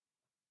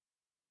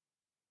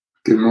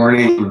Good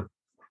morning.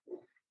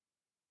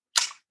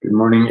 Good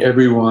morning,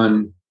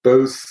 everyone,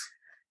 both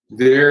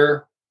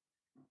there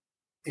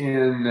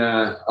in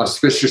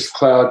Auspicious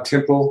Cloud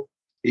Temple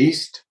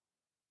East,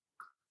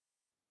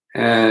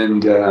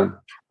 and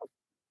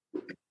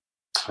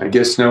I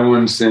guess no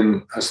one's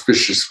in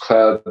Auspicious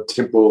Cloud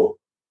Temple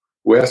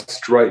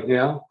West right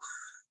now,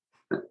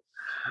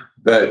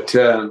 but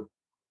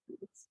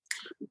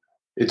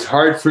it's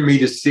hard for me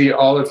to see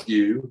all of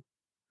you.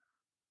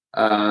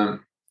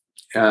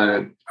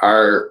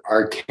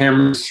 Our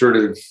cameras sort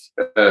of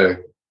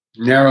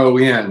narrow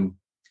in.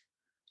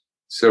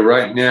 So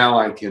right now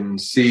I can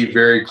see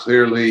very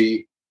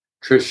clearly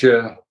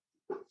Tricia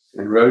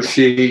and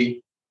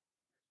Roshi,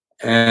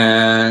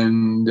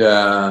 and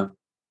I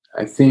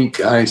think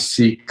I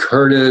see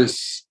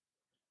Curtis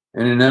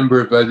and a number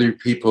of other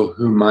people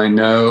whom I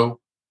know.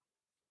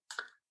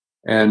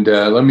 And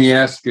let me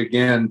ask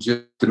again,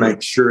 just to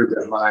make sure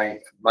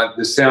that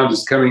the sound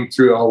is coming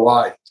through all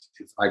right.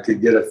 If I could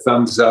get a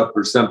thumbs up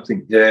or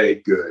something, yay,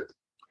 good.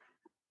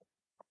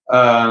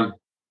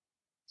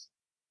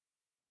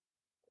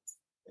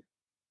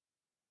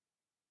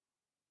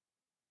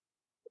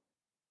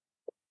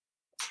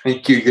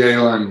 Thank you,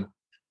 Galen.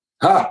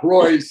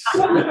 Royce.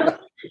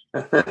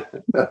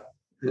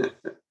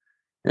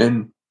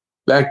 And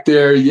back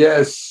there,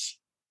 yes,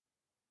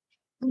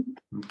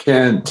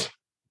 Kent.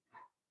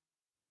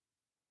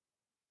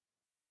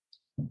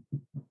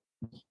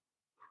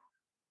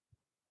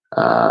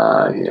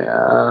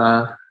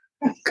 Yeah,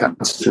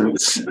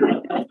 Constance.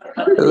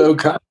 Hello,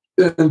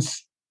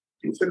 Constance.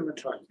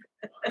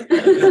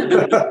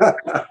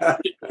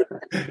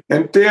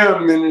 And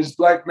Tim in his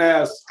black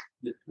mask.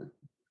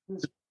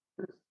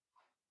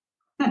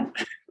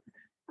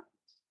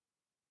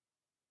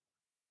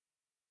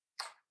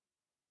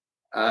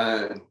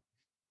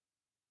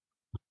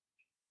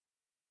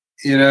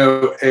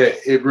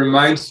 It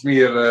reminds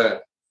me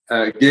of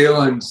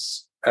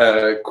Galen's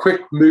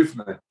quick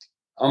movement,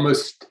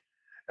 almost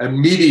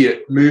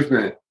immediate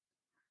movement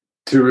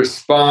to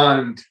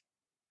respond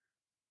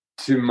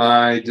to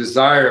my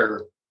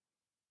desire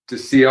to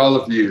see all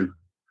of you.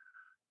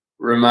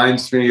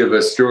 Reminds me of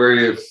a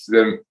story of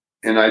them,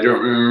 and I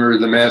don't remember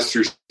the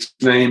master's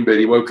name, but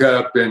he woke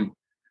up and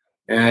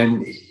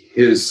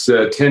his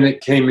tenant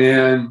came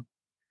in,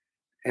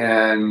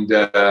 and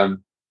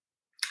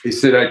he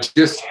said, I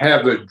just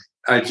had a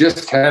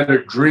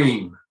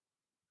dream.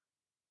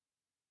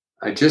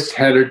 I just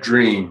had a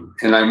dream,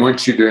 and I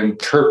want you to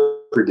interpret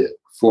it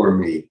for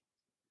me.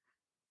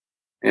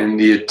 And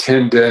the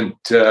attendant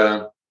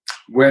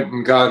went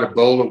and got a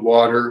bowl of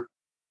water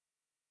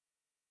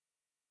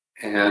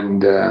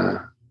and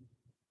a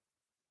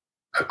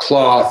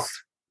cloth.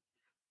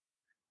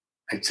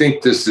 I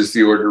think this is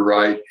the order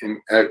right,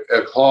 and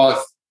a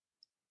cloth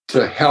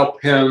to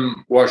help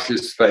him wash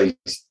his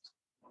face.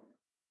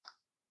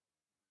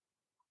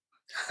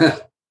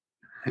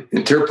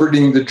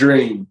 Interpreting the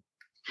dream.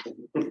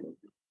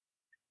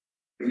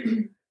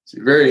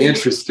 It's very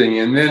interesting.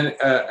 And then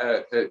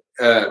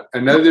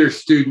another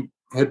student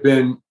had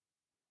been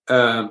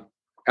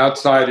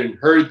outside and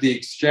heard the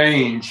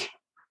exchange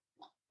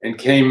and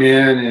came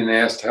in and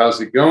asked,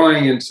 how's it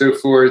going, and so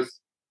forth.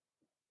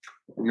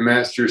 And the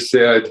master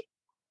said,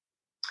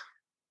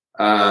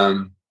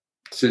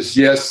 says,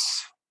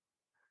 yes,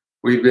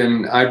 I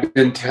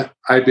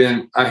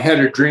had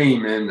a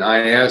dream, and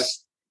I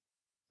asked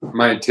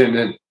my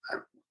attendant, I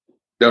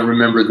don't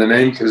remember the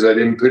name because I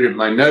didn't put it in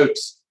my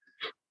notes,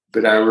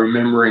 but I'm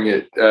remembering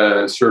it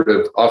sort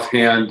of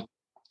offhand,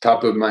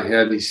 top of my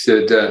head. He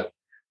said,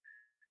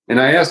 and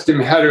I asked him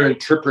how to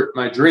interpret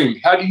my dream.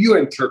 How do you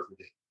interpret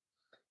it?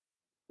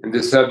 And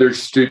this other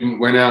student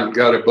went out and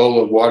got a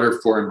bowl of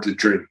water for him to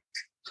drink.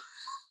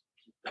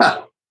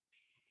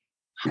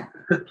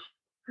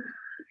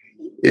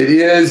 It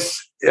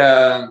is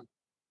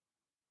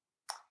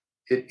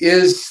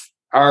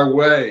our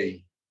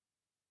way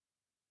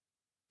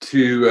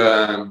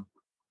to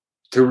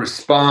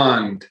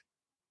respond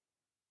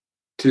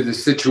to the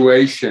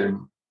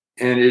situation,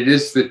 and it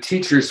is the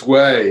teacher's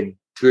way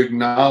to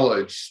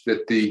acknowledge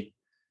that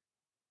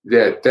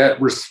that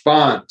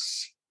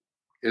response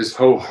is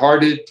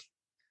wholehearted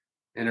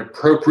and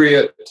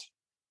appropriate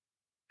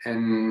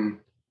and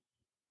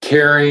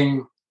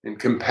caring and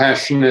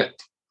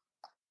compassionate.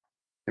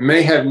 It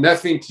may have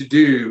nothing to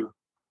do,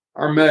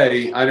 or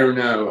I don't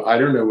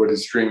know what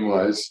his dream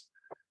was,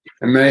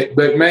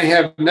 but may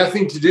have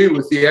nothing to do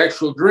with the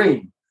actual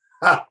dream.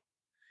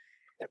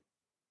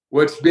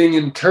 What's being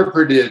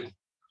interpreted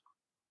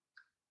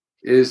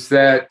is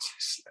that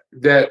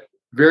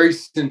very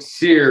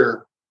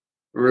sincere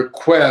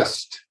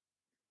request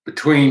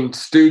between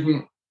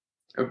teacher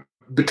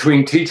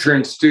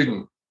and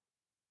student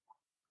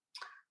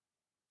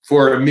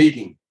for a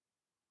meeting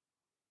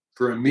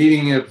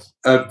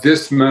of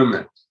this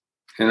moment.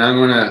 And I'm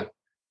going to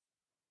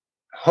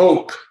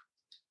hope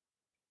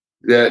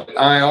that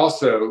I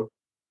also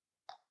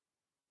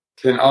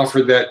can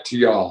offer that to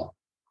y'all.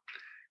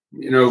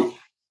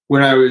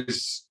 When I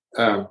was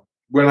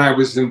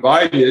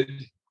invited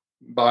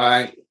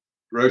by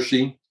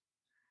Roshi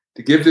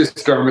to give this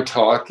Dharma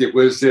talk. It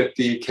was at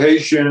the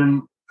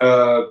occasion,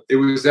 it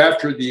was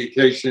after the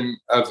occasion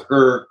of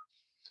her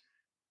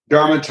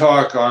Dharma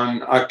talk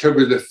on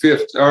October the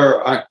 5th,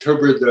 or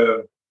October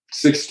the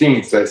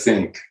 16th, I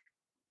think.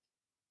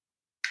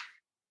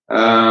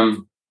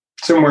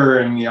 Somewhere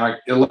in the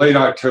late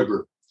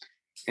October.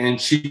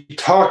 And she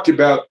talked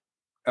about,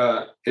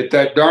 at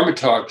that Dharma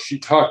talk, she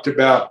talked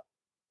about,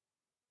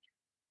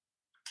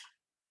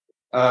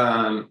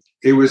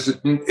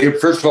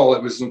 first of all,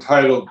 it was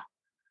entitled,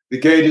 "The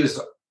Gate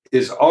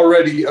is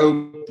Already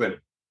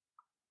Open,"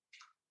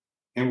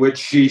 in which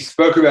she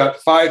spoke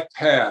about 5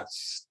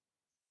 paths.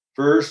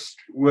 First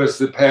was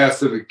the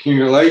path of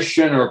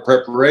accumulation or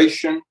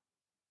preparation.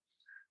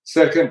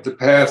 Second, the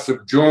path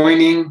of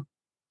joining.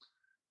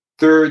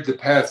 Third, the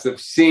path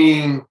of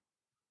seeing.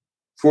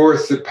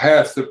 Fourth, the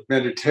path of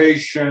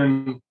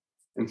meditation.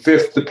 And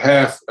fifth, the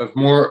path of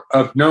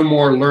no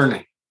more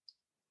learning.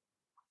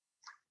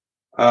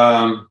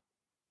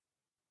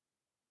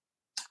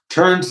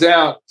 Turns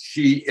out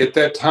she, at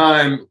that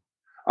time,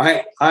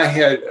 I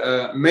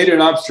had made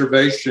an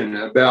observation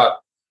about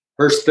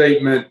her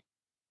statement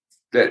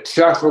that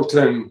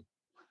Shackleton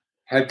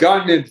had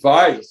gotten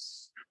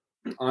advice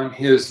on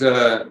his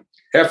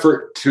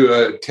effort to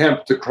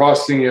attempt the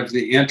crossing of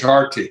the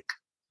Antarctic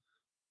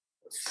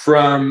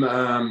from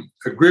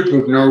a group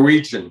of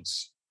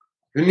Norwegians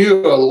who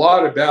knew a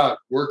lot about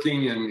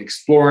working and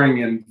exploring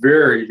in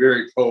very,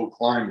 very cold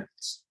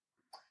climates.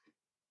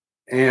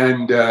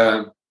 And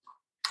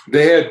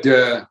they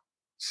had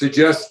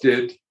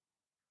suggested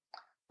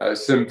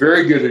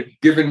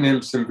given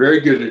him some very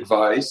good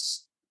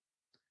advice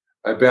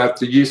about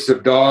the use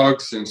of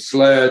dogs and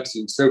sleds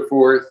and so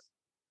forth.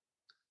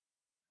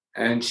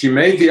 And she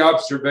made the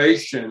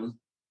observation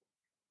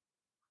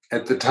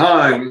at the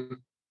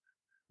time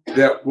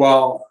that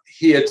while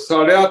he had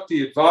sought out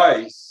the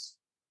advice,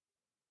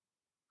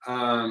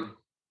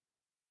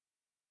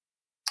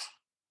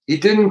 he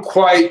didn't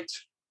quite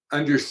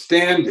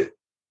understand it.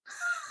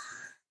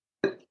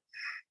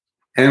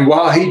 And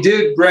while he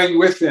did bring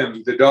with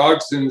him the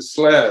dogs and the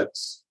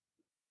sleds,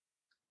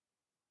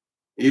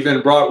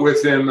 even brought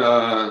with him,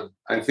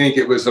 I think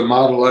it was a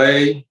Model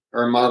A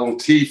or a Model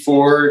T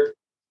Ford,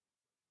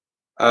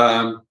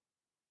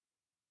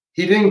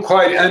 he didn't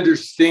quite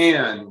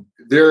understand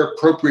their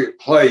appropriate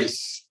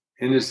place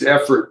in his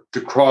effort to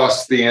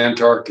cross the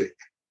Antarctic.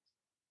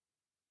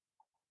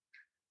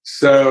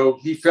 So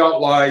he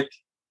felt like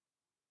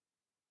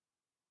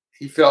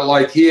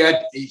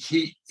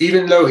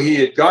even though he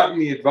had gotten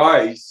the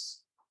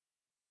advice,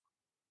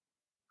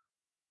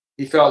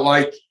 he felt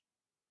like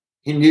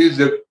he knew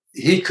that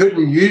he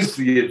couldn't use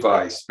the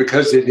advice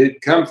because it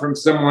had come from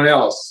someone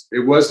else.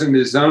 It wasn't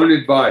his own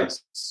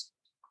advice.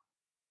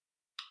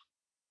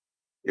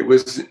 It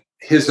was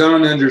his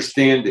own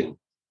understanding.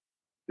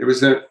 There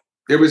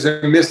was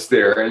a miss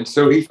there. And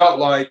so he felt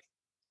like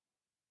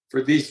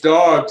for these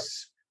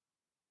dogs,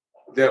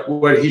 that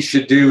what he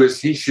should do is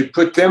he should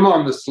put them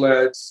on the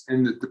sleds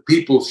and that the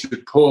people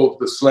should pull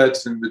the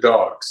sleds and the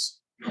dogs.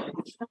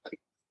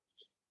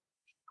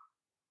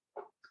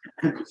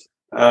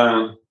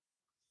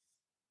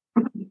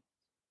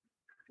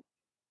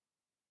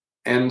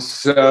 And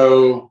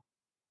so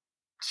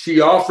she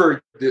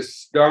offered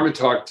this Dharma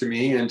talk to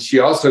me, and she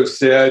also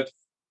said,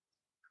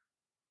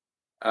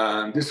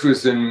 this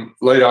was in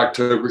late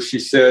October, she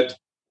said,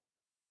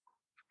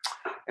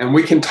 and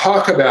we can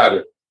talk about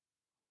it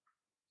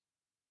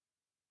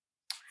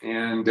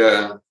and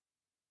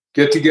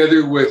get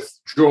together with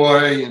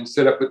Joy and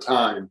set up a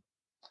time.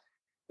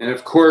 And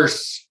of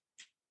course,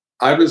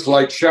 I was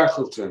like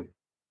Shackleton.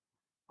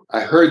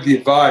 I heard the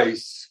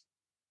advice,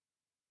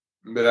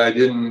 but I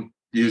didn't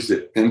use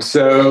it. And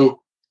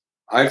so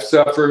I've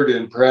suffered,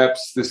 and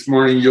perhaps this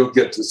morning you'll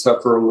get to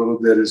suffer a little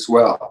bit as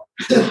well.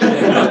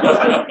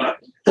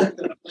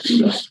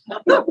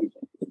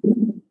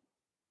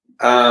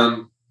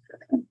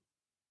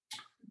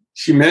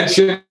 She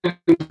mentioned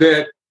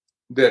that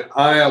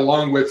I,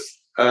 along with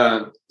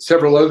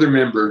several other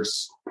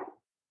members,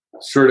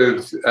 sort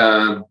of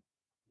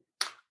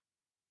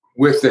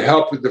with the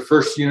help of the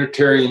First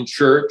Unitarian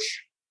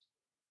Church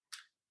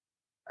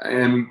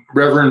and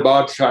Reverend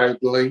Bob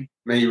Childley,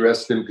 may he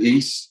rest in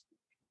peace,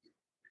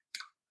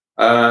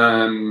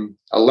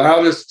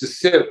 allowed us to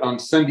sit on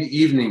Sunday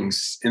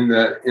evenings in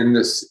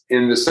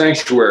the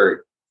sanctuary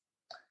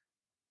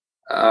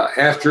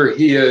after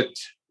he had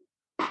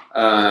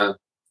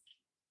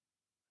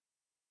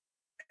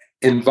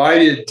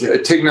invited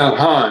Thich Nhat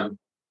Hanh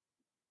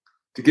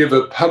to give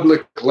a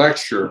public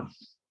lecture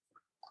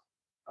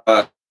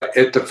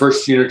at the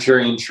First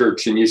Unitarian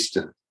Church in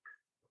Houston.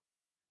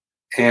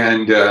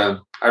 And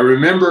I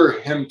remember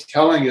him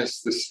telling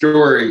us the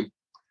story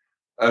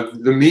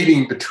of the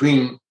meeting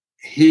between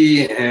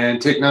he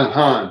and Thich Nhat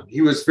Hanh.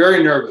 He was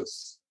very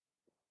nervous.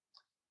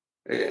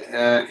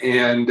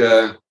 And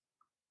Thich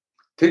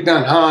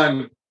Nhat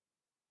Hanh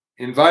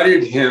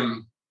invited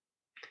him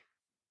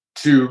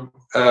to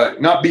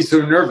not be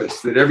so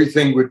nervous, that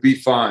everything would be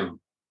fine.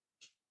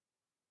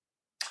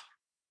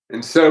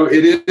 And so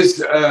it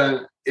is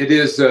it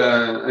is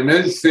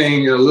another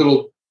thing a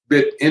little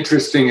bit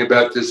interesting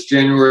about this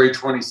January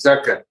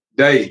 22nd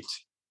date,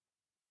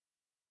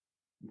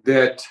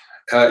 that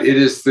it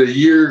is the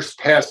year's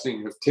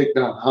passing of Thich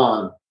Nhat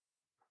Hanh.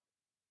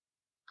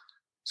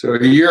 So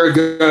a year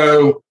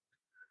ago,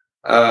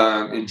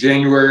 in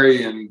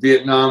January in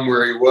Vietnam,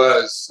 where he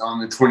was on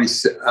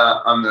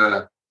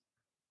the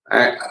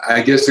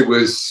I guess it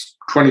was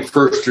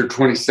 21st or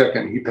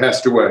 22nd, he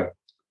passed away.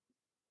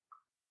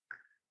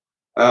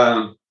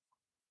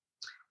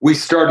 We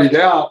started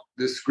out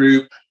this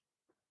group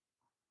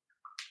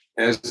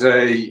as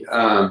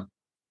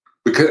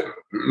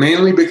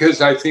mainly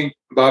because I think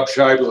Bob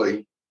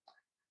Shively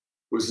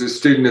was a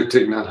student of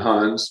Thich Nhat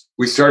Hanh's.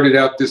 We started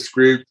out this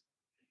group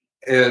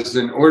as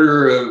an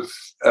order of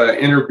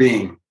inner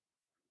being.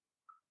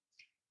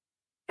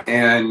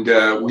 And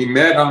we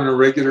met on a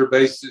regular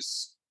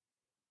basis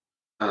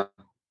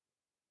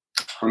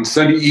on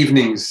Sunday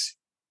evenings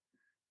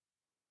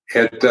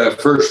at the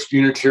First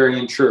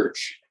Unitarian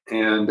Church.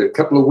 And a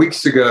couple of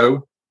weeks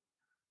ago,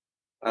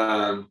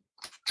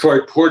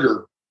 Troy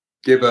Porter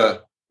gave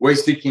a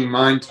Way-Seeking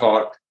Mind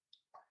talk,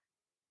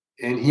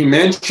 and he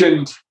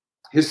mentioned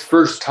his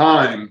first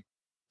time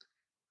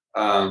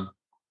at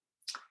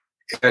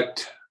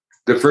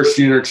the First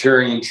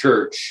Unitarian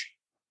Church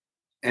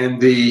and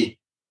the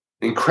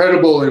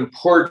incredible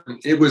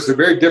importance. It was a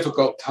very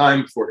difficult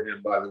time for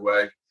him, by the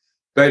way,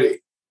 but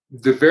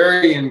the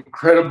very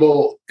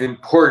incredible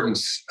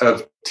importance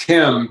of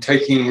Tim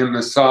taking him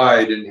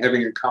aside and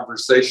having a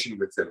conversation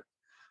with him.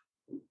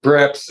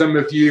 Perhaps some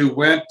of you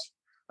went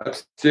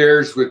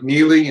upstairs with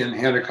Neely and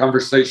had a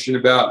conversation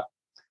about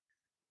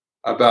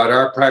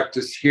our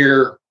practice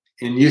here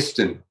in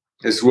Houston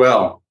as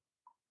well.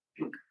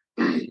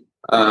 And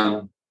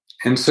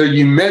so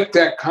you met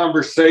that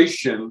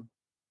conversation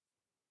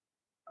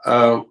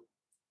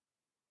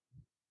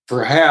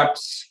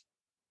perhaps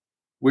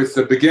with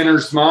the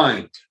beginner's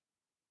mind.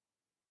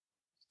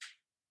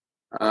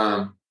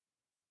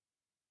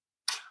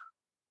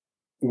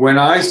 When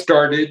I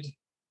started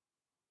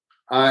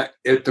at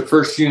the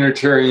First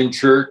Unitarian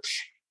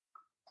Church,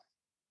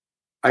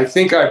 I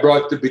think I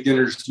brought the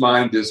beginner's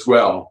mind as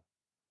well.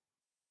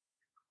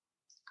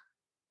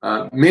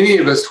 Many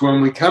of us,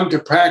 when we come to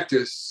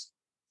practice,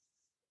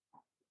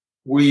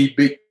 we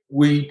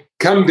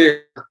come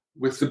there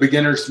with the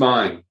beginner's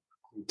mind.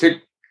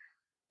 Thich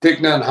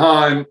Nhat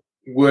Hanh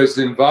was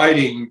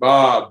inviting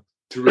Bob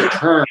to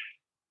return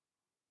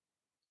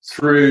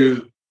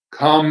through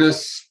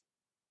calmness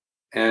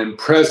and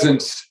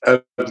presence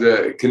of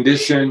the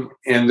condition,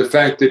 and the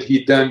fact that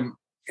he'd done,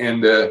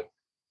 and the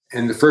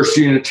First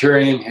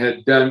Unitarian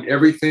had done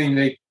everything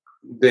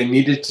they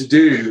needed to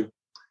do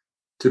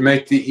to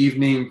make the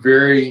evening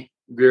very,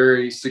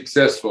 very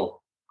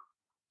successful.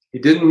 He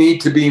didn't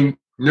need to be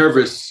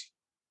nervous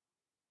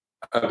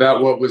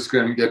about what was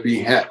going to be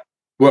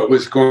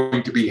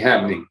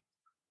happening.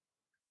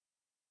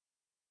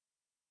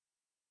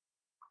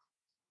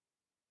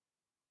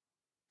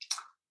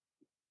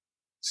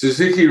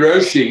 Suzuki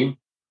Roshi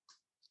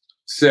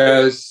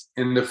says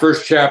in the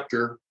first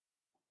chapter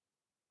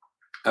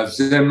of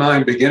Zen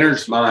Mind,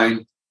 Beginner's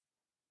Mind,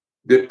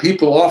 that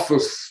people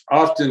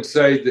often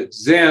say that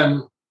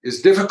Zen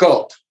is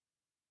difficult.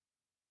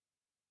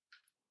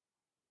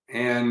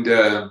 And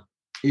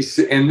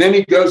then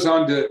he goes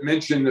on to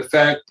mention the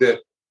fact that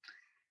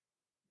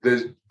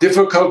the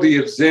difficulty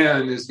of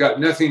Zen has got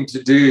nothing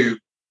to do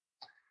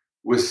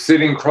with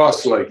sitting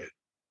cross-legged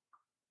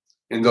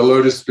in the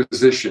lotus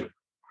position.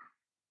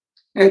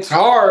 It's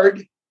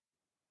hard.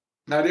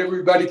 Not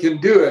everybody can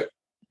do it,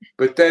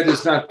 but that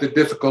is not the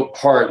difficult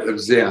part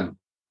of Zen.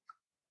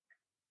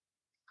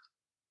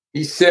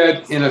 He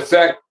said, in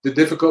effect, the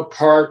difficult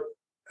part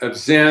of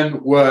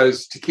Zen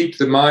was to keep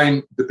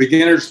the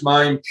beginner's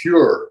mind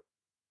pure.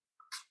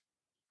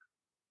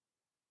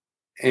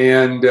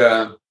 And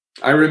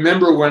I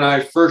remember when I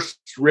first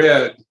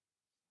read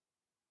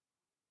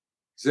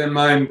Zen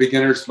Mind,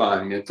 Beginner's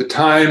Mind. At the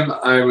time,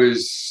 I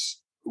was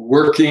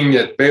working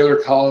at Baylor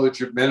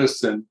College of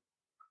Medicine,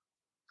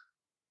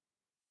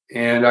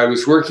 and I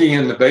was working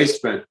in the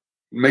basement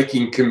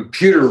making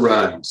computer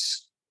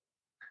runs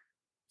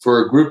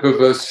for a group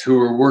of us who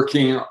were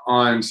working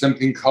on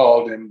something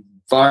called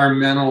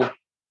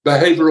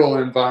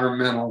behavioral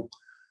environmental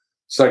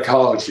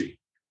psychology.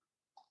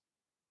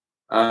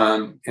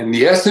 And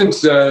the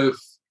essence of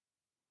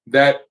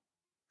that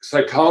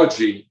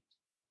psychology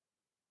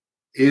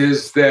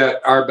is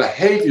that our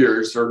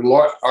behaviors are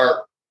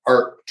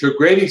to a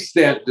great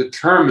extent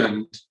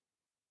determined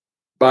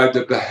by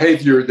the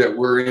behavior that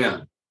we're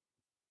in.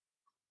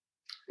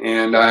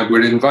 And I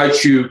would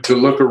invite you to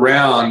look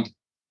around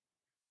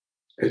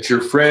at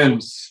your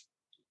friends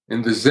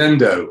in the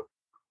Zendo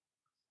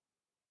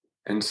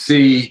and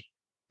see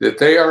that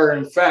they are,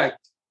 in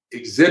fact,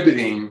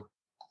 exhibiting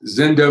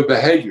Zendo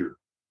behavior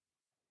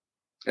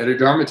at a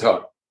Dharma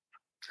talk.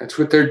 That's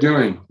what they're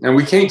doing. And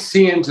we can't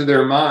see into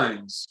their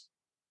minds,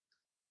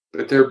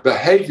 but their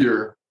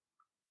behavior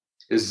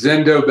is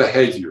Zendo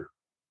behavior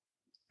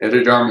at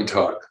a Dharma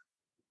talk.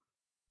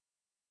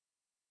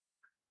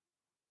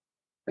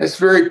 That's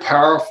very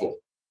powerful.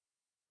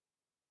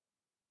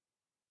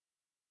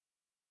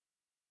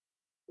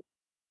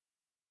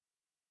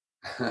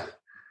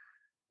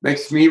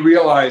 Makes me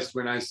realize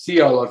when I see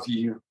all of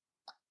you,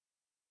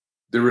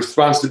 the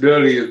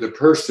responsibility of the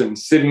person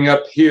sitting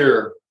up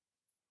here,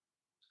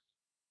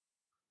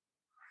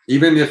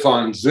 even if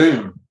on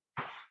Zoom,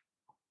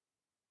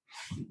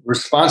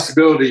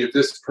 responsibility of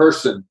this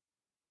person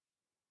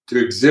to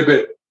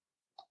exhibit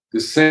the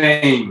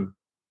same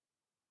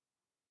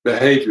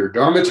behavior,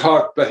 Dharma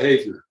talk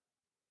behavior.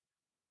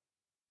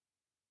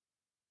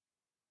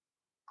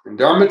 And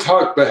Dharma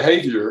talk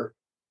behavior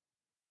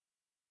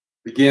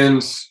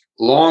begins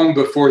long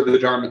before the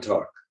Dharma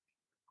talk.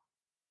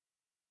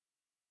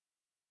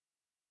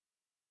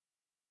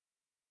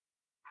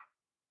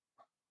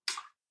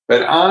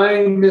 But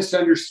I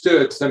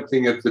misunderstood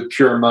something of the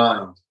pure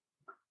mind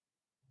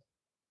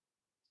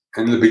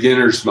and the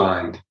beginner's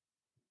mind.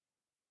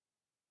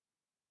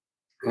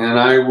 And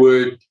I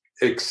would,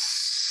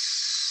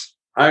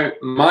 I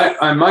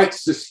might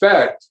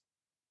suspect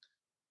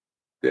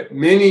that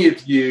many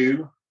of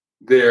you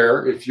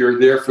there, if you're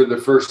there for the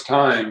first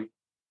time,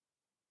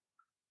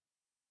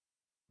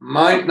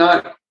 might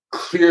not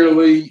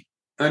clearly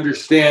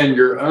understand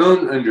your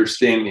own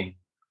understanding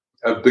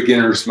of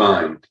beginner's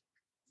mind.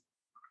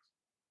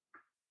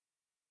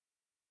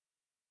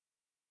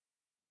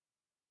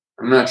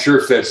 I'm not sure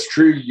if that's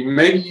true.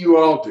 Maybe you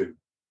all do.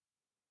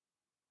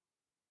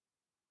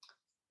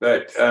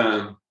 But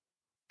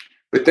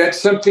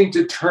that's something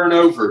to turn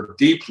over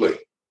deeply.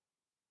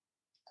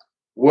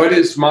 What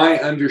is my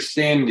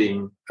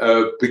understanding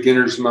of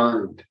beginner's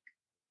mind?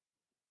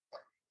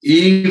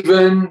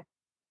 Even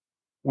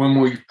when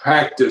we've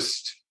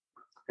practiced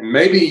and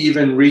maybe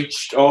even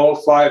reached all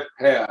 5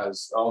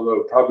 paths,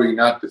 although probably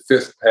not the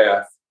 5th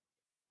path,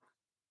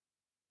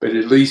 but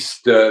at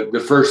least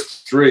the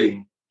first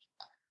 3,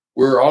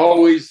 we're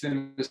always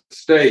in the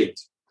state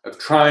of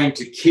trying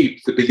to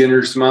keep the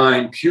beginner's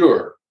mind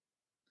pure,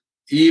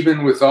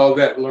 even with all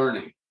that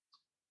learning.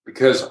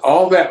 Because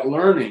all that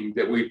learning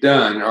that we've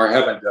done, or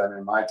haven't done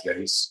in my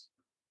case,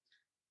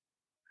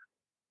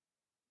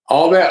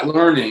 all that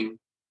learning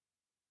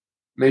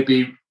may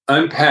be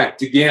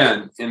unpacked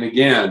again and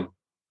again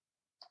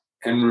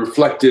and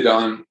reflected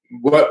on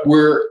what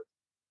we're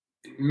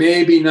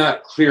maybe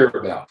not clear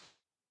about.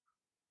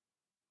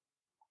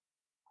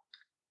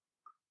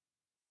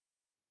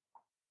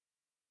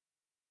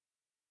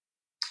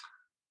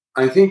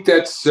 I think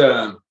that's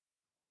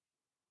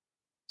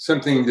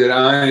something that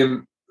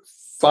I'm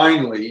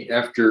finally,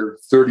 after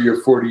 30 or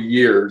 40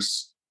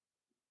 years,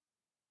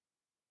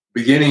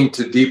 beginning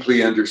to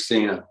deeply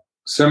understand.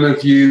 Some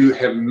of you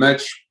have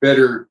much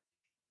better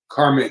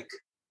karmic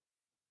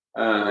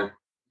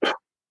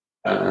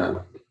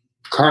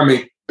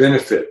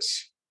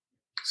benefits,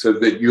 so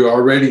that you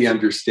already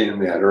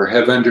understand that or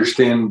have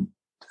understood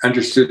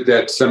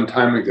that some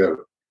time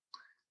ago.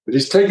 But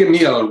it's taken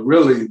me a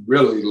really,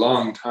 really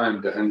long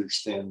time to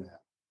understand that.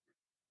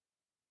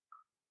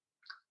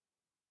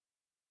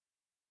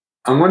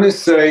 I want to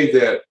say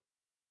that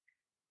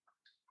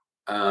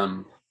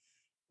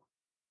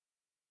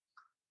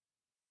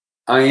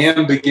I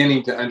am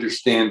beginning to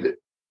understand it.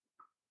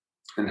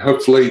 And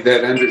hopefully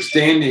that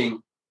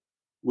understanding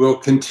will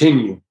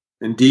continue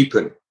and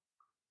deepen.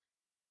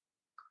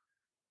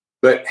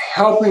 But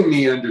helping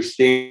me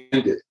understand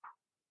it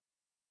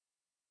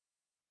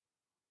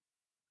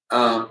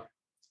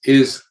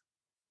is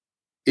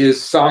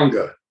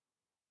Sangha.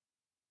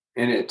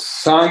 And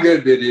it's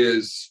Sangha that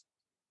is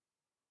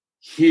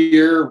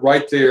here,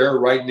 right there,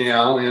 right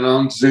now, and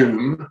on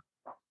Zoom.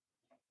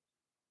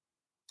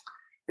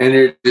 And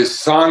it is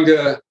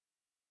Sangha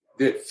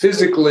that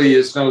physically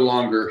is no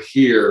longer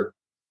here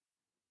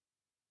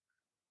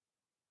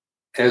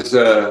as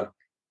a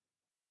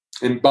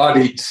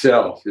embodied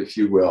self, if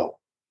you will.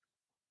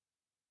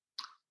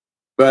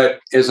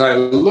 But as I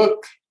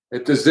look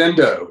at the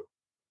Zendo,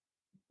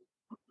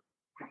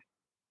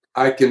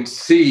 I can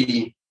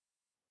see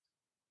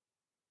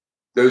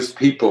those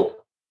people.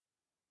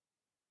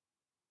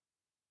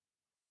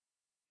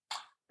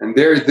 And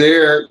they're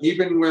there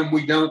even when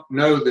we don't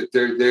know that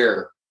they're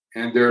there.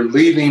 And they're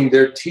leaving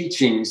their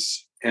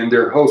teachings and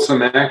their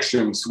wholesome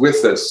actions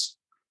with us.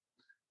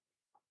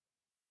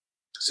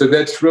 So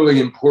that's really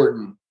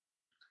important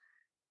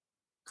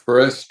for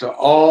us to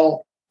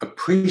all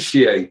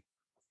appreciate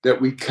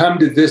that we come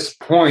to this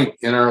point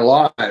in our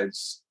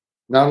lives,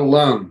 not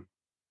alone,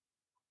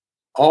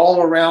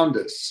 all around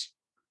us.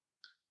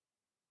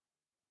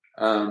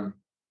 The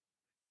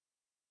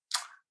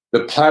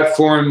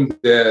platform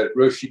that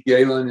Roshi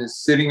Galen is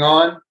sitting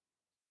on,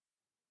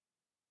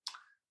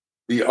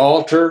 the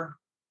altar,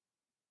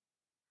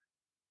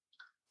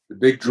 the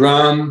big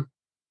drum,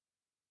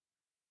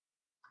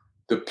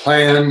 the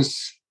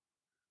plans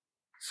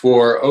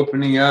for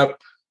opening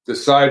up the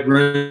side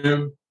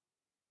room,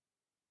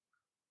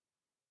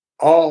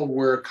 all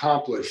were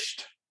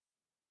accomplished,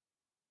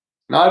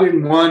 not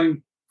in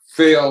one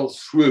fell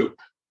swoop,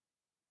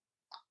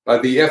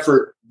 but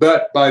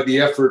by the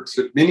efforts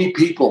of many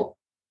people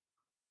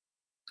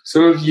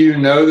Some of you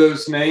know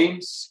those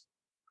names.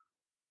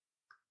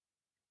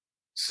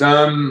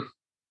 Some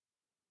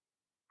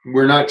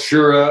we're not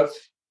sure of,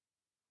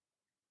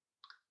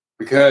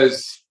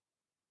 because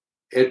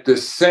at the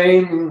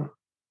same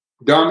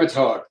Dharma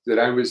talk that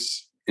I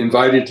was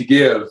invited to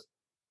give,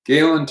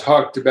 Galen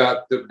talked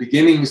about the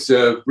beginnings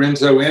of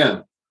Rinzai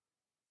En.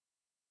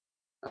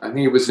 I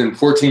think it was in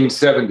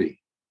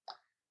 1470.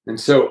 And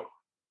so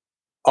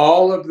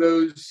all of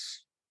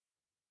those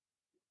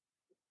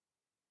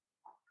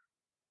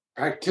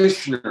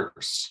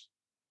practitioners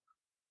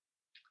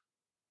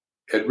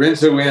at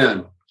Rinzai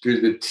En,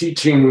 through the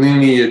teaching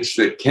lineage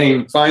that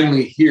came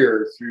finally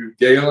here through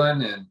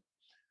Galen and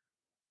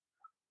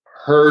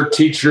her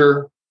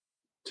teacher,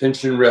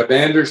 Tenshin Reb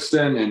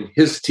Anderson, and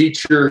his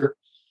teacher,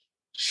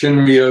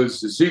 Shinryo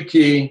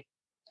Suzuki,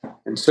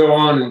 and so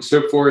on and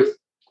so forth,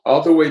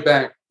 all the way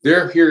back,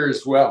 they're here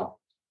as well.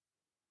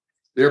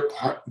 They're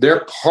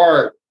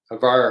part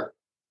of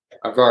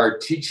our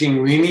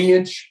teaching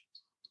lineage.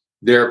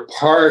 They're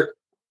part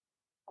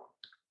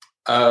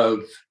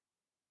of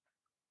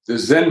the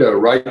Zendo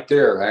right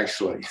there,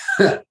 actually.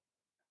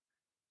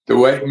 the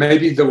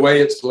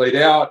way it's laid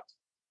out,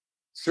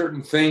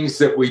 certain things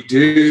that we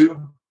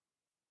do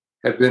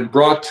have been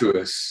brought to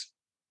us.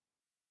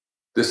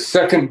 The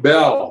second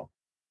bell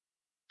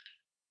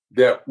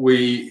that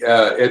we,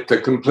 at the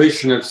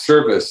completion of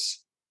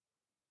service,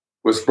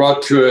 was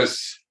brought to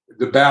us,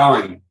 the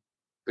bowing,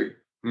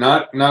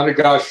 not a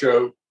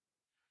gasho,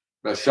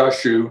 a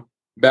shashu,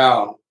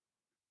 bow,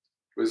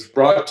 was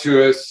brought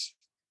to us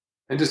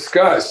and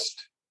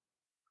discussed.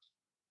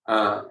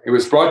 It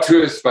was brought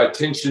to us by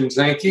Tenshin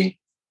Zenki,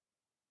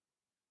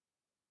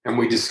 and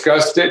we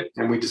discussed it,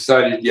 and we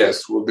decided,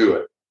 yes, we'll do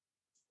it.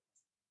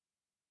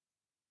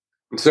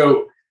 And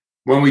so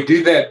when we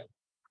do that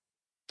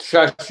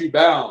shashu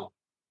bow,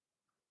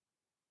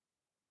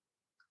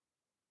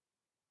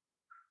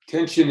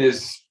 Tenshin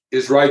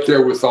is right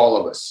there with all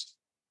of us.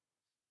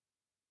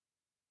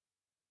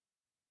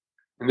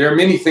 And there are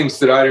many things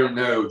that I don't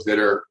know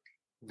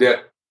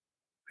that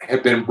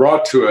have been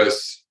brought to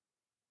us.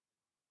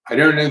 I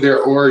don't know their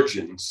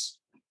origins.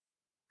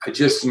 I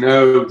just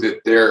know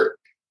that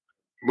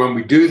when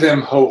we do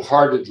them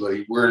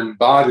wholeheartedly, we're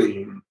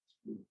embodying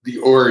the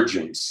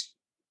origins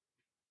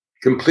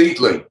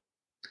completely.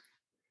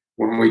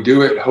 When we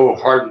do it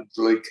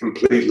wholeheartedly,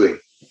 completely.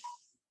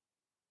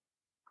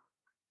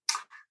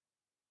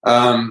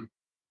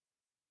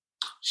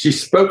 She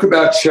spoke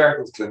about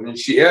Shackleton, and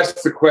she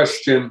asked the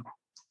question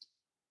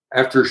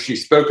after she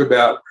spoke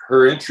about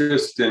her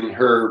interest in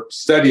her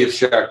study of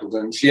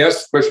Shackleton. She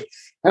asked the question,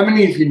 how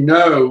many of you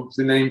know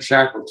the name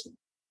Shackleton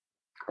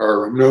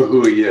or know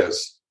who he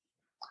is?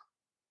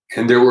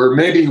 And there were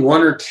maybe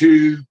one or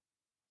two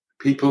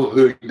people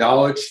who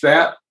acknowledged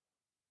that.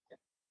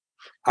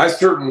 I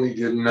certainly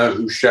didn't know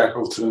who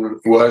Shackleton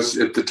was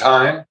at the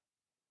time.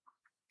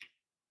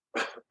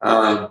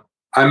 I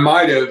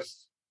might have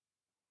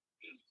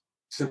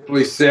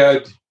simply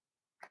said,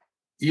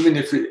 even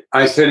if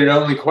I said it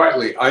only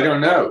quietly, I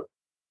don't know.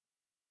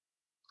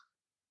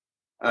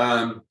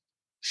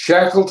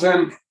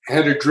 Shackleton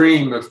had a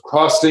dream of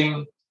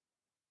crossing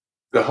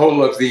the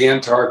whole of the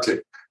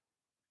Antarctic.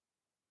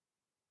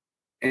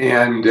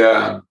 And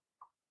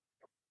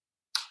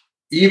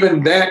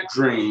even that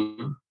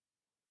dream,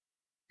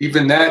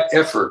 even that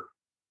effort,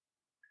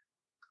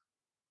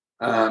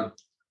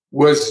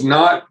 was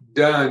not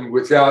done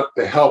without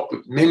the help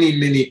of many,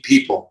 many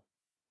people.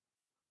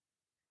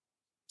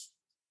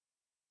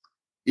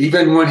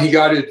 Even when he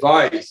got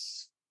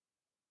advice,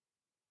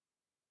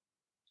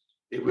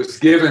 it was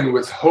given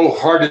with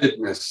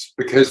wholeheartedness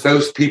because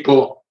those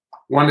people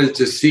wanted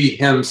to see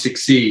him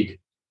succeed.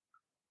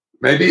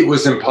 Maybe it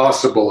was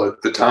impossible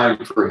at the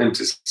time for him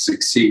to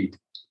succeed.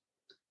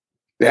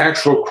 The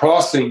actual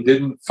crossing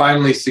didn't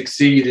finally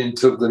succeed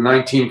until the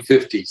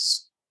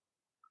 1950s.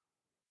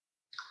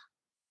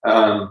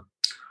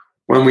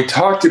 When we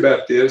talked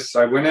about this,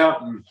 I went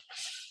out and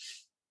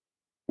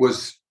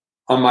was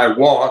on my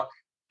walk,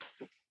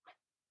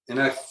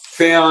 and I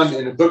found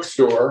in a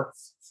bookstore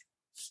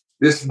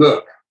this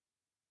book.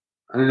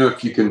 I don't know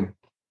if you can,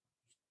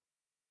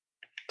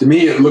 to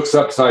me, it looks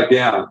upside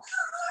down.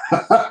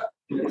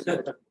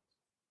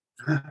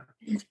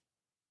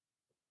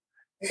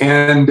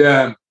 And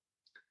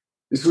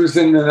this was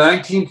in the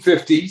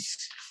 1950s.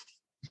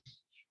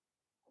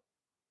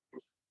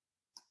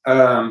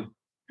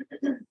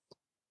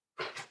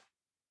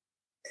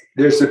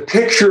 There's a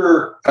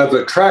picture of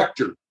a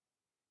tractor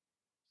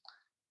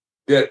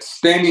that's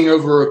standing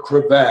over a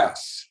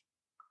crevasse.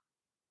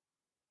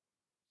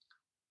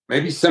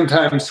 Maybe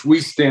sometimes we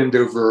stand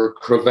over a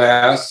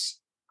crevasse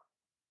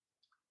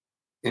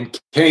and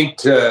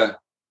can't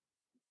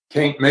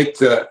make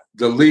the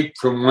leap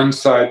from one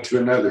side to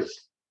another.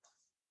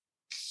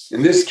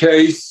 In this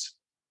case,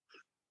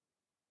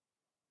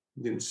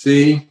 you can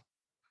see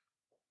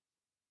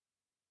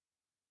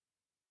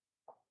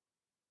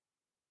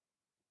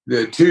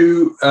the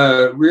two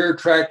rear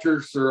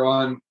tractors are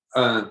on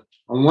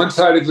one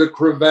side of the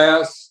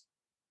crevasse.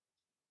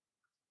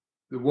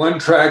 The one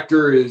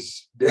tractor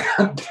is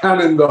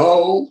down in the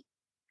hole.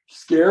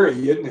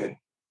 Scary, isn't it?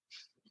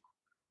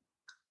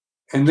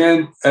 And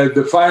then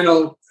the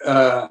final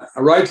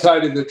right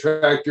side of the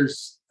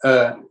tractor's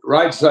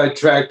right side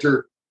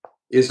tractor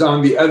is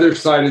on the other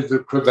side of the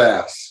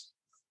crevasse.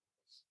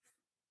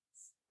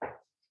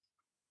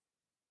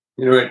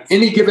 At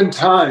any given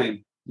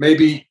time,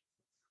 maybe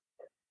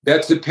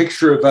that's a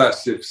picture of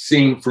us if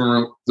seen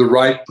from the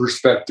right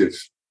perspective.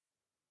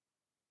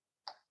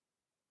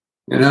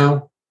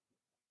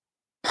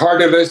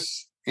 Part of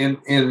us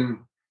in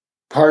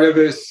part of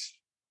us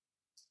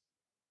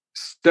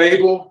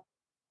stable,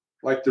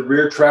 like the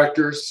rear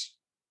tractors,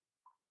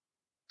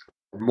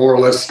 more or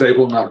less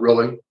stable, not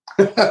really.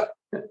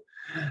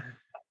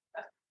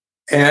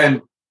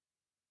 And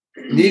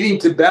needing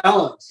to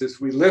balance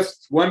as we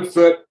lift one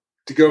foot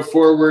to go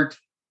forward,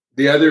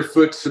 the other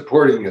foot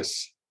supporting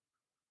us.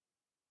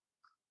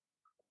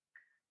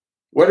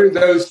 What are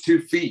those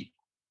 2 feet?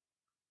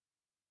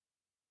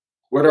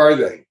 What are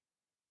they?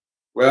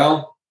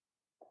 Well,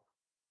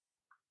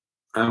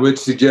 I would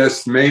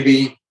suggest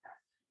maybe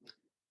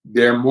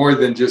they're more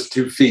than just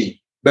 2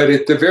 feet, but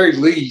at the very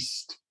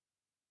least,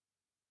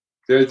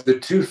 they're the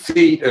 2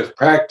 feet of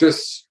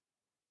practice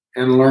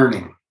and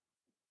learning.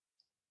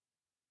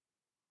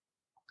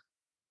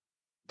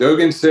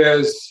 Dogen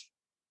says,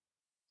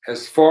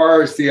 as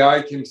far as the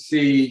eye can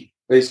see,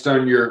 based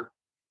on your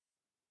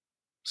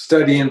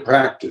study and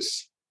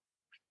practice.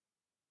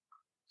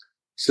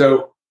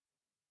 So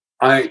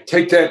I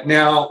take that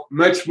now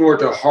much more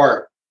to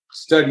heart,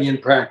 study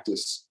and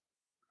practice.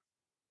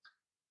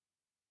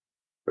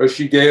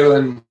 Roshi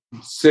Galen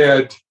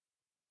said,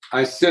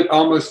 I sit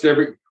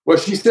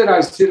she said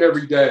I sit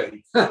every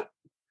day.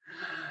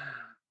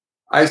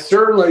 I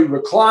certainly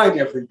recline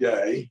every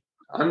day.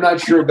 I'm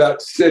not sure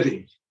about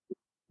sitting.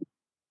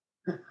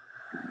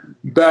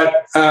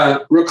 But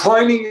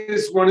reclining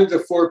is one of the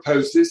 4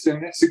 poses,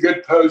 and it's a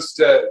good pose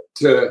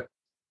to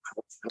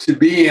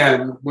be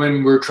in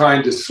when we're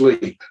trying to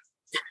sleep.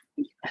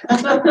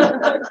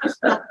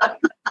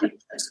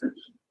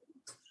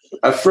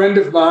 A friend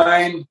of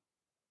mine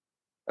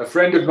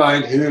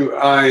who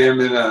I am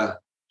in a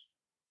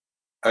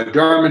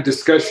Dharma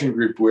discussion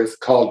group with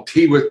called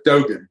Tea with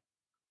Dogen.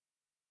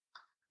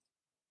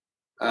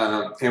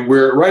 And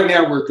right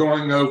now we're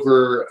going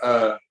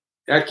over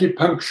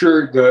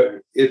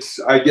acupuncture. It's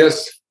I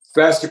guess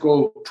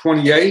fascicle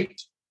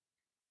 28.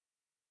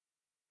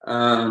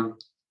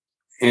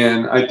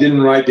 And I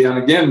didn't write down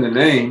again the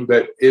name,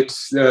 but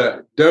it's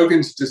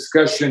Dogen's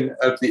discussion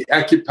of the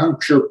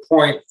acupuncture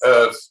point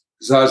of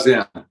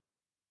Zazen.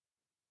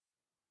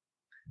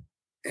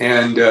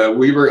 And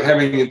we were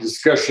having a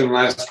discussion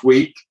last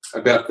week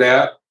about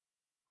that.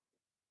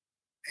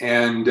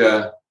 And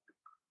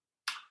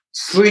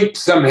sleep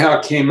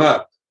somehow came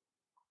up.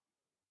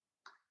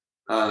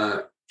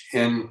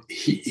 And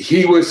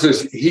he was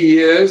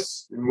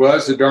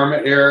a Dharma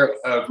heir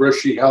of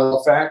Roshi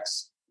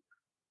Halifax.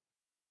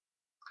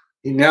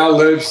 He now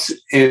lives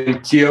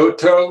in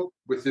Kyoto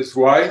with his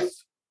wife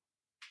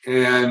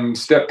and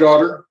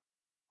stepdaughter.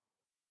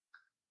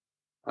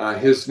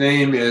 His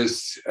name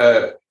is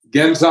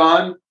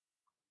Genzan,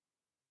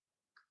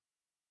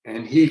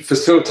 and he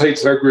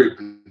facilitates our group.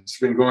 It's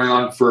been going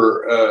on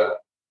for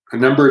a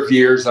number of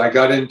years. I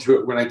got into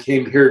it when I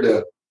came here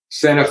to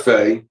Santa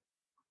Fe.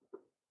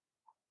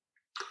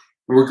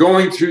 We're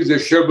going through the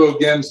Shobo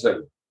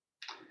Genzo,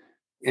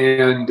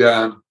 and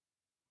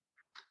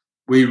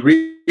we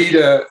read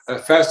a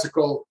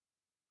fascicle,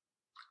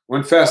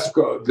 one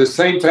fascicle, the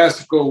same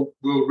fascicle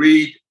we'll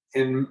read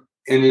in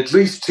at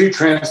least 2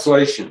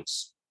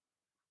 translations.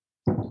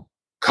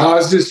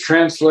 Kazu's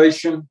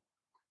translation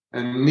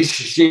and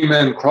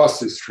Nishijima and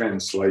Cross's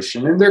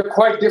translation, and they're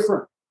quite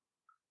different.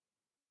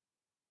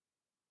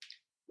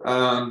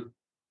 And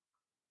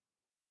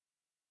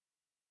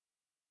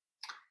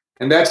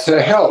that's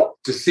a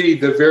help to see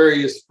the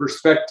various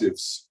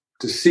perspectives,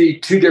 to see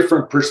 2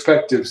 different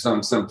perspectives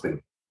on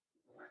something.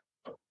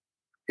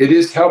 It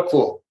is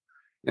helpful,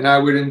 and I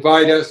would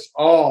invite us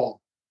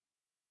all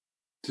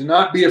to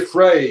not be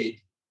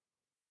afraid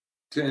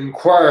to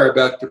inquire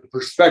about the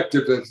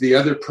perspective of the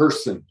other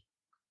person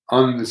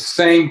on the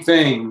same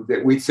thing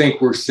that we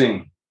think we're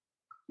seeing.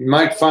 You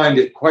might find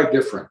it quite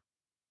different.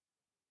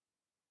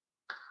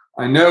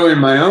 I know in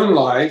my own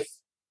life,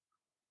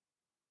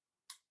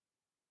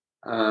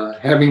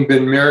 having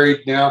been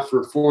married now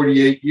for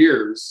 48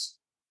 years,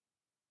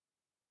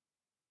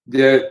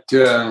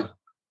 that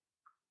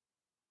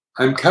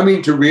I'm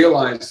coming to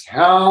realize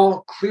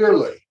how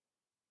clearly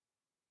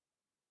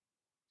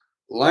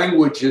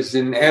language is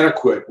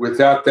inadequate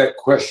without that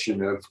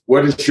question of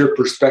what is your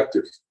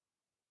perspective?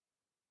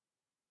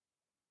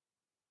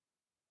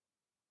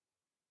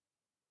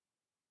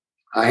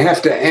 I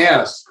have to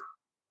ask,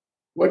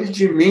 what did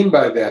you mean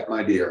by that,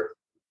 my dear?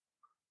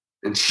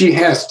 And she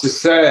has to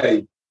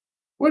say,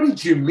 what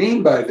did you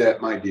mean by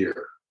that, my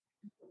dear?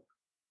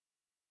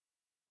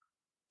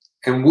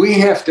 And we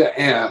have to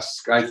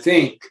ask, I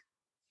think,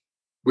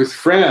 with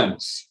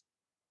friends,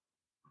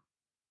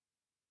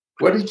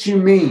 What did you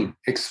mean?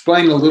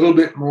 Explain a little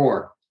bit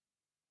more.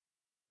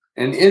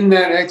 And in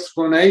that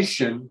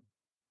explanation,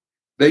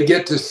 they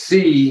get to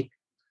see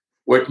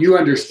what you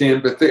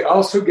understand, but they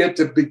also get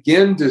to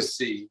begin to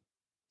see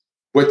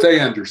what they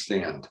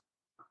understand.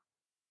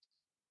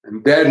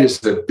 And that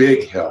is a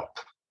big help.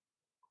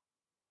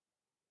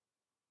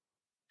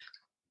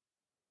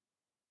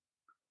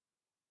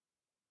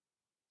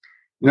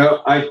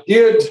 Now, I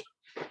did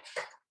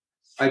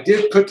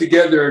put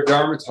together a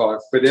Dharma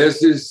talk, but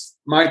as is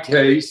my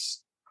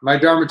case, my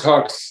Dharma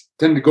talks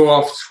tend to go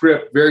off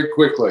script very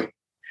quickly.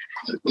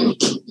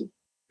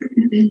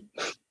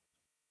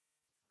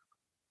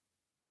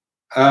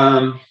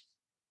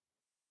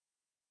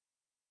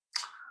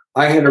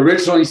 I had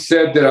originally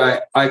said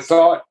that I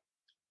thought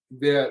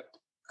that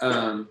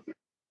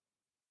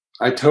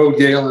I told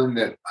Galen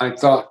that I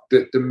thought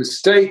that the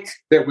mistake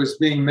that was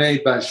being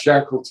made by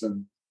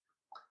Shackleton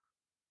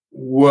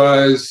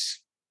was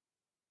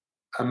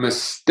a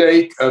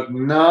mistake of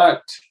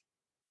not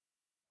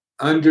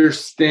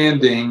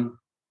understanding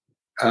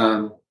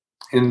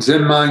in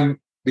Zen mind,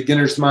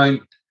 beginner's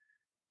mind.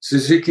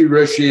 Suzuki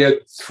Roshi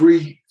had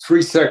three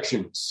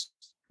sections.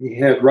 He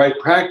had right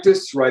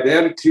practice, right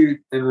attitude,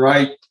 and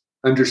right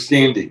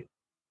understanding.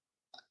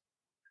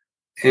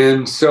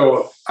 And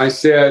so I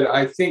said,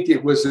 I think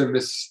it was a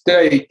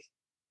mistake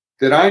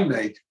that I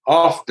make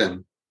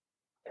often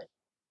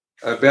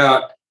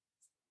about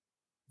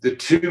the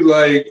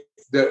two-leg,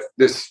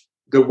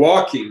 the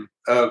walking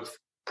of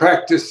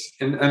practice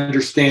and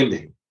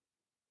understanding,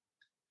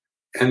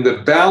 and the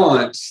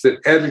balance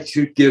that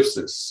attitude gives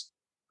us.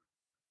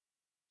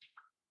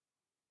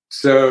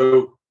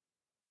 So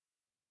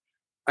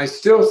I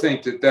still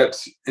think that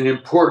that's an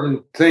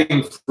important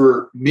thing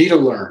for me to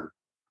learn,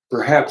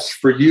 perhaps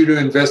for you to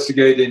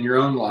investigate in your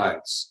own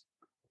lives.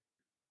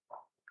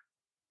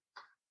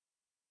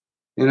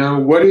 You know,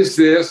 what is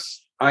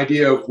this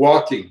idea of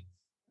walking?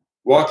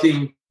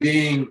 Walking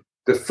being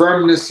the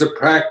firmness of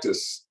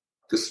practice,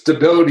 the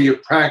stability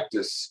of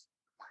practice,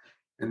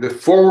 and the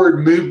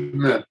forward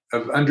movement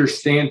of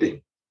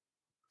understanding.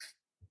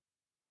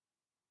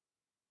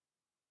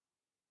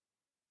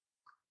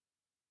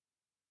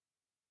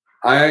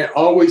 I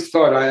always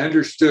thought I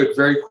understood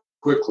very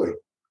quickly.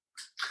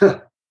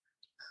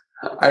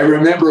 I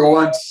remember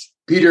once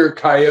Peter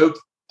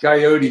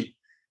Coyote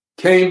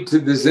came to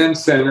the Zen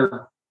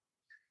Center,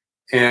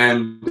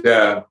 and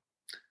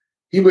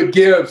he would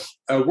give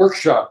a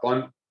workshop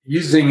on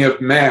using of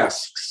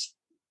masks.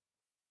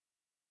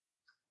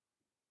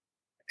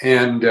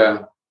 And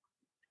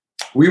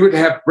we would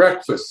have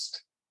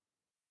breakfast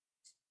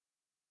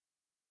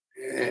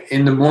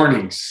in the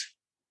mornings.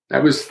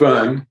 That was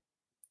fun.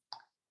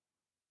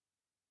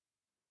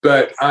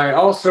 But I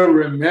also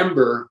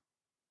remember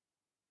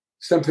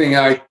something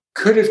I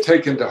could have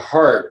taken to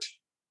heart,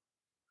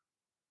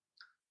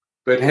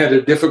 but had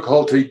a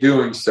difficulty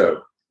doing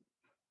so.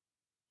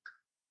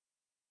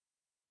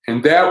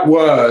 And that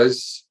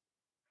was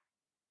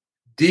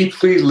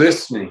deeply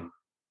listening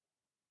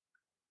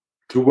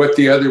to what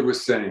the other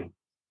was saying.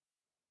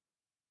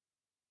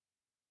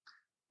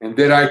 And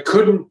that I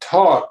couldn't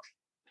talk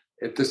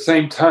at the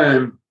same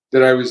time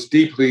that I was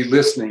deeply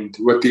listening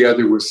to what the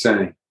other was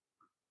saying.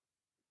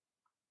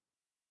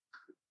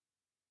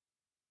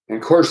 And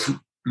of course,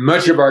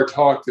 much of our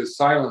talk is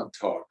silent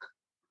talk.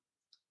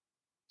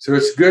 So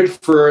it's good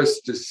for us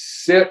to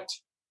sit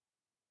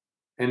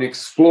and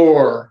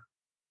explore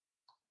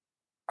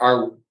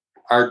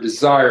our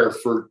desire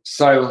for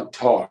silent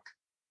talk.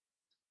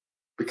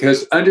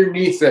 Because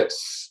underneath that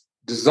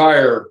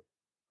desire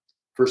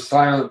for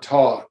silent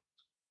talk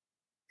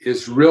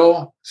is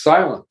real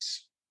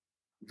silence,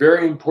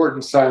 very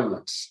important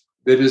silence,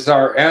 that is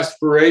our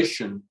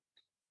aspiration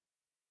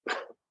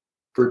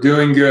for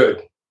doing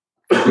good,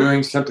 for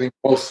doing something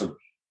wholesome.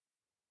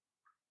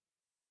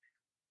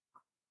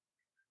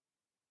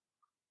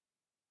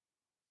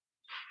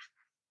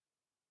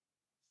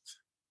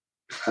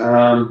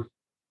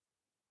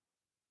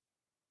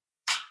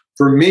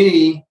 For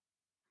me,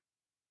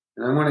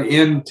 and I want to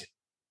end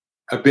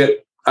a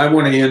bit, I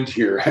want to end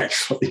here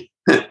actually.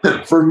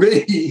 For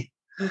me,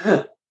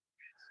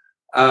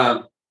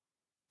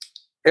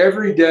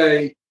 every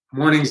day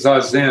morning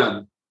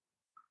zazen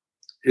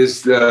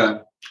is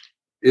the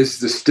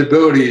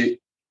stability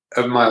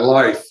of my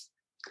life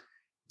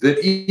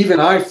that even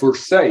I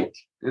forsake.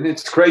 And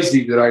it's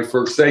crazy that I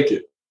forsake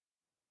it.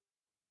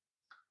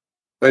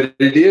 But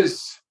it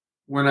is,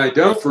 when I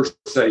don't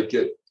forsake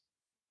it,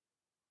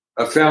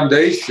 a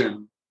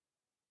foundation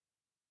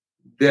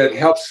that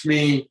helps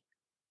me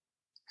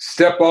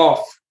step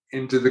off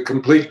into the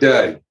complete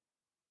day.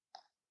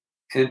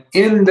 And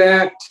in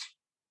that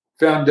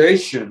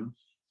foundation,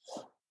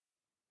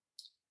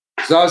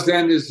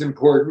 zazen is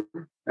important.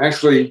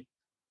 Actually,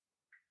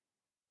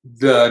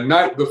 the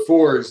night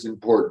before is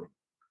important.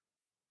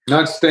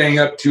 Not staying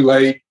up too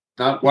late,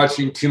 not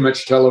watching too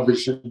much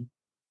television,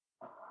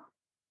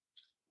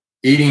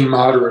 eating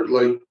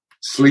moderately,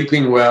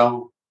 sleeping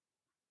well.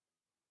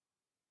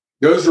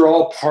 Those are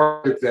all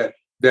part of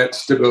that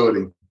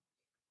stability.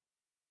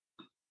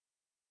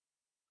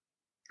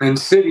 and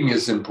sitting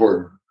is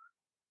important.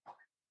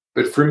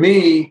 But for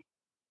me,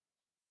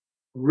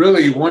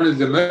 really one of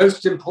the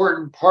most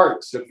important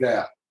parts of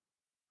that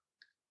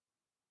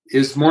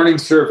is morning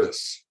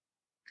service.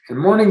 And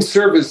morning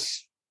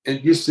service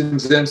at Houston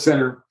Zen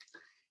Center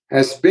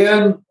has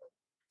been,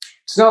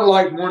 it's not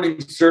like morning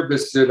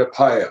service at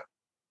Apaya.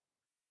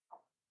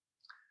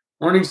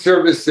 Morning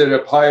service at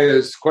Apaya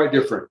is quite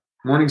different.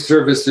 Morning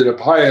service at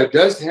Apaya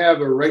does have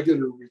a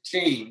regular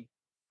routine.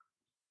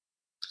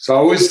 It's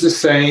always the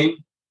same.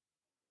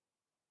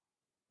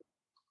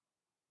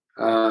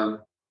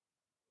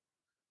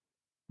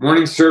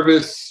 Morning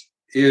service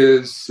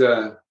is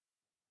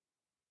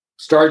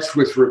starts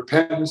with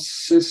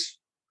repentances,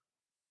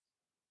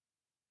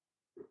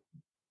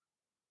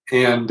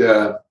 and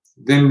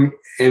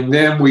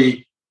then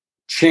we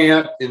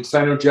chant in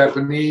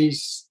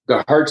Sino-Japanese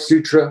the Heart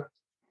Sutra.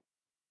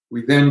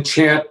 We then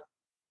chant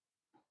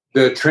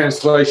the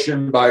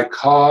translation by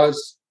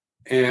Kaz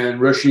and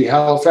Roshi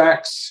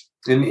Halifax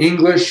in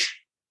English.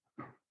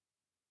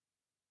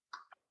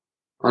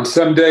 On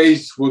some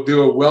days, we'll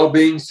do a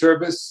well-being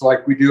service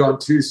like we do on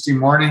Tuesday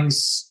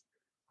mornings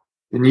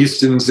in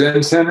Houston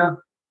Zen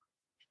Center.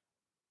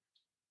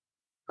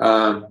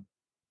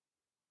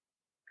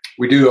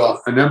 We do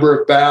a number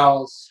of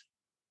bows,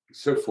 and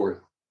so forth.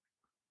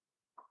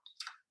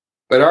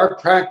 But our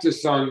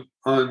practice on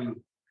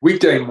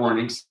weekday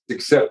mornings,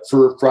 except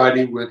for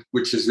Friday,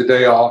 which is the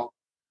day off,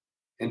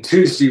 and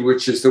Tuesday,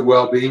 which is the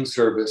well-being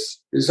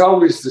service, is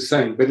always the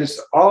same, but it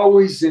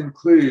always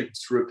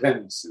includes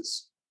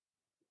repentances.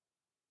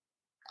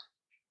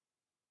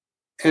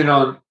 And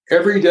on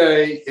every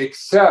day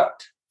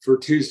except for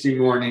Tuesday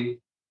morning,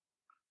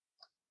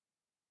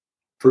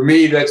 for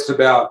me, that's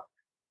about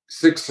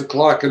 6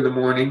 o'clock in the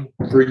morning.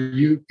 For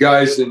you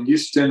guys in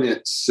Houston,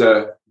 it's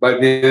by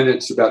then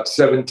it's about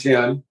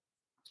 7:10.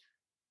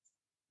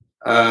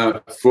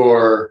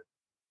 For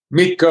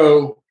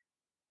Miko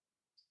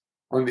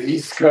on the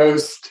East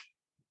Coast,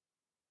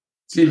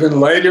 it's even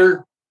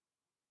later.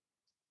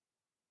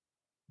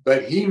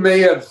 But he may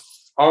have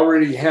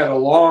already had a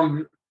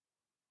long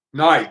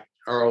night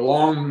or a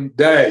long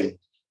day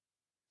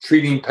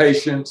treating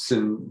patients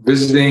and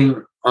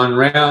visiting on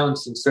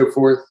rounds and so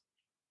forth.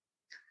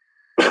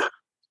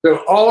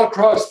 So all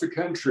across the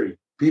country,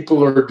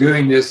 people are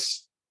doing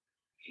this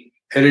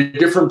at a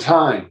different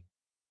time.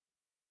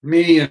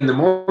 Me in the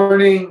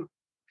morning,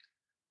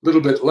 a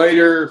little bit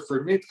later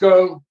for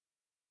Mitko,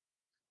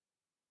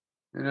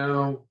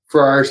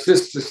 for our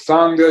sister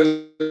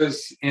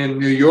Sanghas in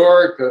New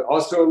York,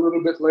 also a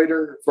little bit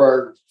later for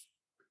our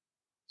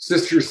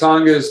sister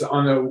Sanghas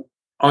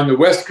on the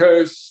West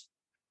Coast,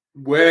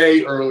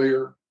 way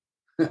earlier.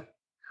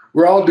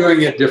 We're all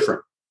doing it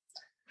different.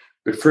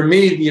 But for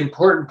me, the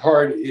important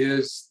part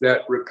is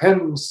that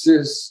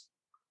repentances,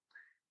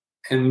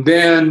 and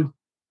then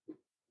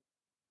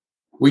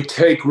we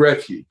take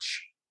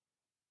refuge.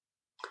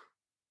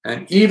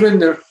 And even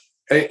the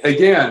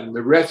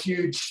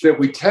refuge that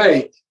we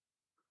take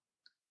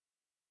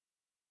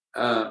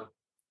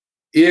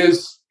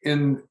is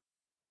in,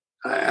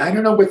 I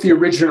don't know what the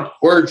original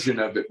origin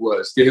of it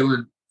was.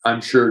 Galen,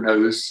 I'm sure,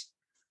 knows.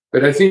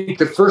 But I think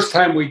the first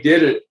time we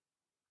did it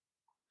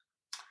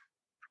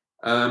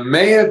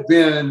may have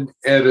been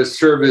at a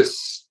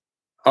service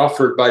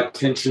offered by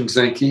Tenshin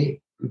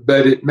Zenki,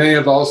 but it may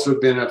have also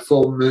been a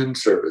full moon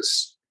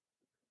service.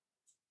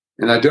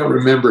 And I don't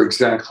remember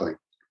exactly.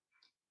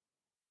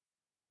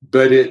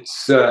 But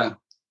it's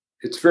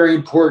very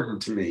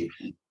important to me.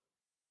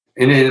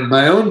 And in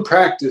my own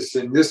practice,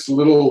 in this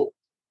little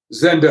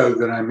zendo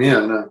that I'm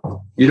in,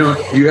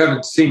 you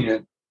haven't seen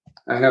it.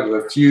 I have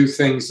a few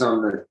things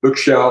on the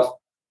bookshelf.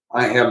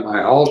 I have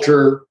my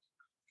altar,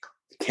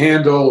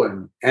 candle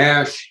and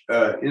ash,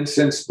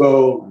 incense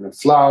bowl, and a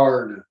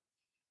flower and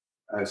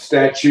a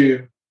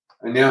statue.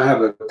 I now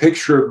have a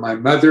picture of my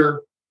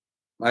mother,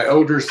 my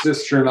older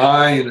sister, and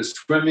I in a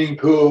swimming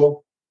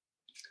pool.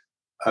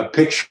 A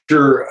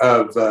picture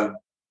of the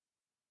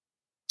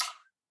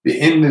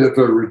end of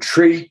a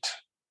retreat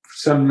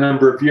some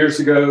number of years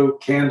ago,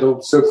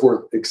 candle, so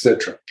forth,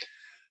 etc.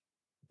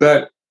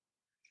 But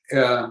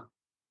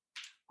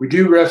we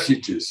do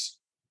refuges,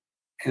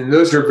 and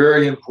those are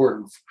very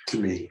important to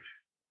me.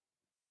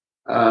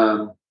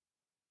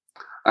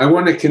 I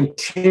want to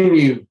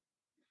continue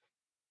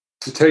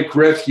to take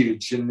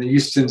refuge in the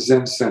Houston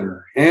Zen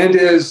Center. And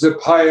as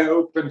Apaya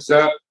opens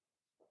up,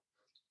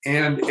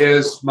 and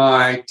as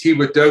my Tea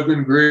with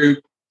Dogen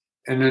group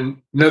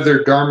and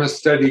another Dharma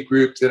study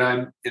group that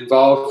I'm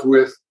involved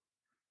with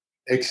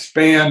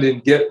expand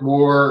and get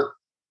more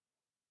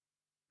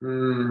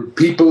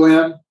people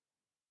in,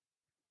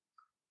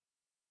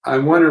 I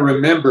want to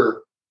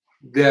remember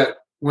that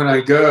when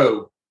I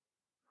go,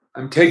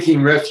 I'm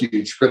taking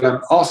refuge, but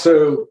I'm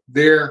also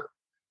there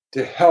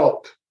to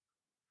help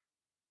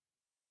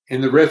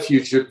in the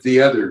refuge of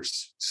the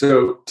others.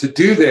 So to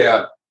do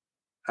that,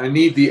 I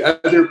need the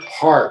other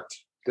part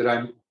that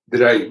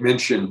I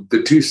mentioned,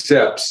 the 2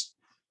 steps,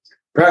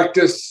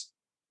 practice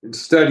and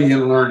study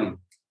and learning.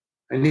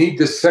 I need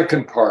the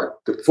second part,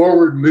 the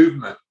forward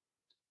movement,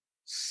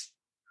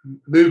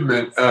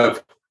 movement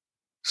of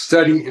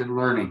study and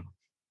learning.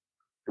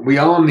 And we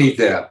all need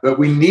that, but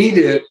we need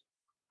it.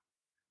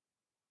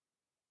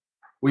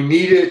 We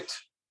need it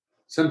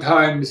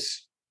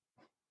sometimes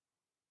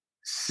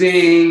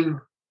seeing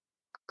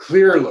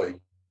clearly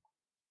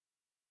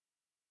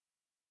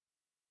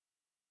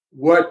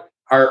what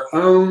our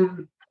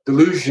own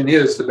delusion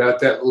is about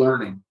that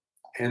learning,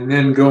 and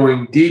then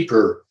going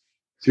deeper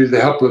through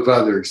the help of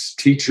others,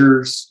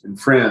 teachers and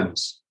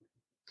friends.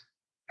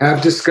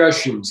 Have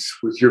discussions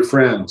with your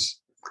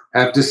friends.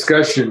 Have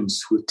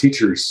discussions with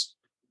teachers.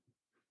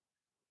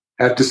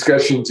 Have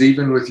discussions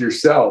even with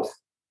yourself.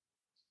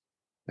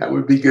 That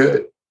would be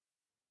good.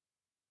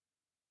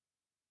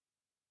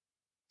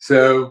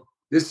 So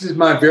this is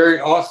my very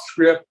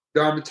off-script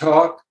Dharma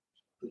talk.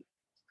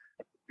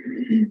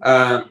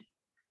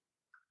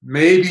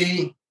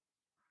 Maybe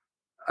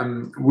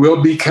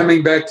we'll be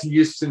coming back to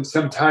Houston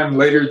sometime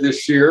later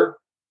this year.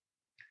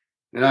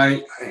 And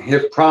I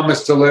have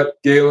promised to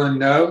let Galen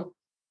know.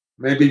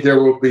 Maybe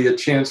there will be a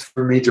chance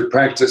for me to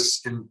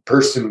practice in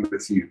person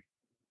with you.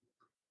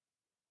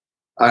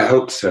 I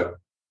hope so.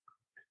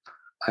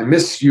 I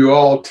miss you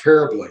all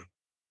terribly.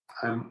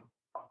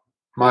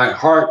 My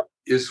heart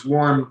is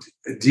warmed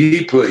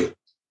deeply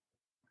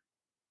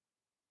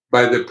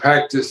by the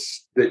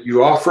practice that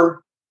you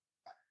offer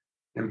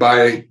and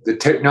by the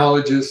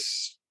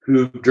technologists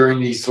who,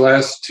 during these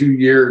last 2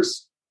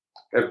 years,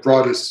 have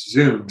brought us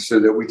Zoom so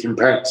that we can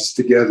practice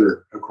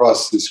together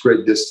across this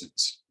great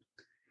distance.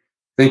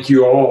 Thank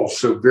you all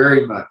so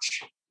very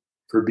much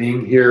for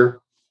being here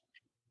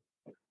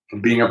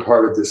and being a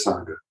part of the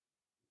Sangha.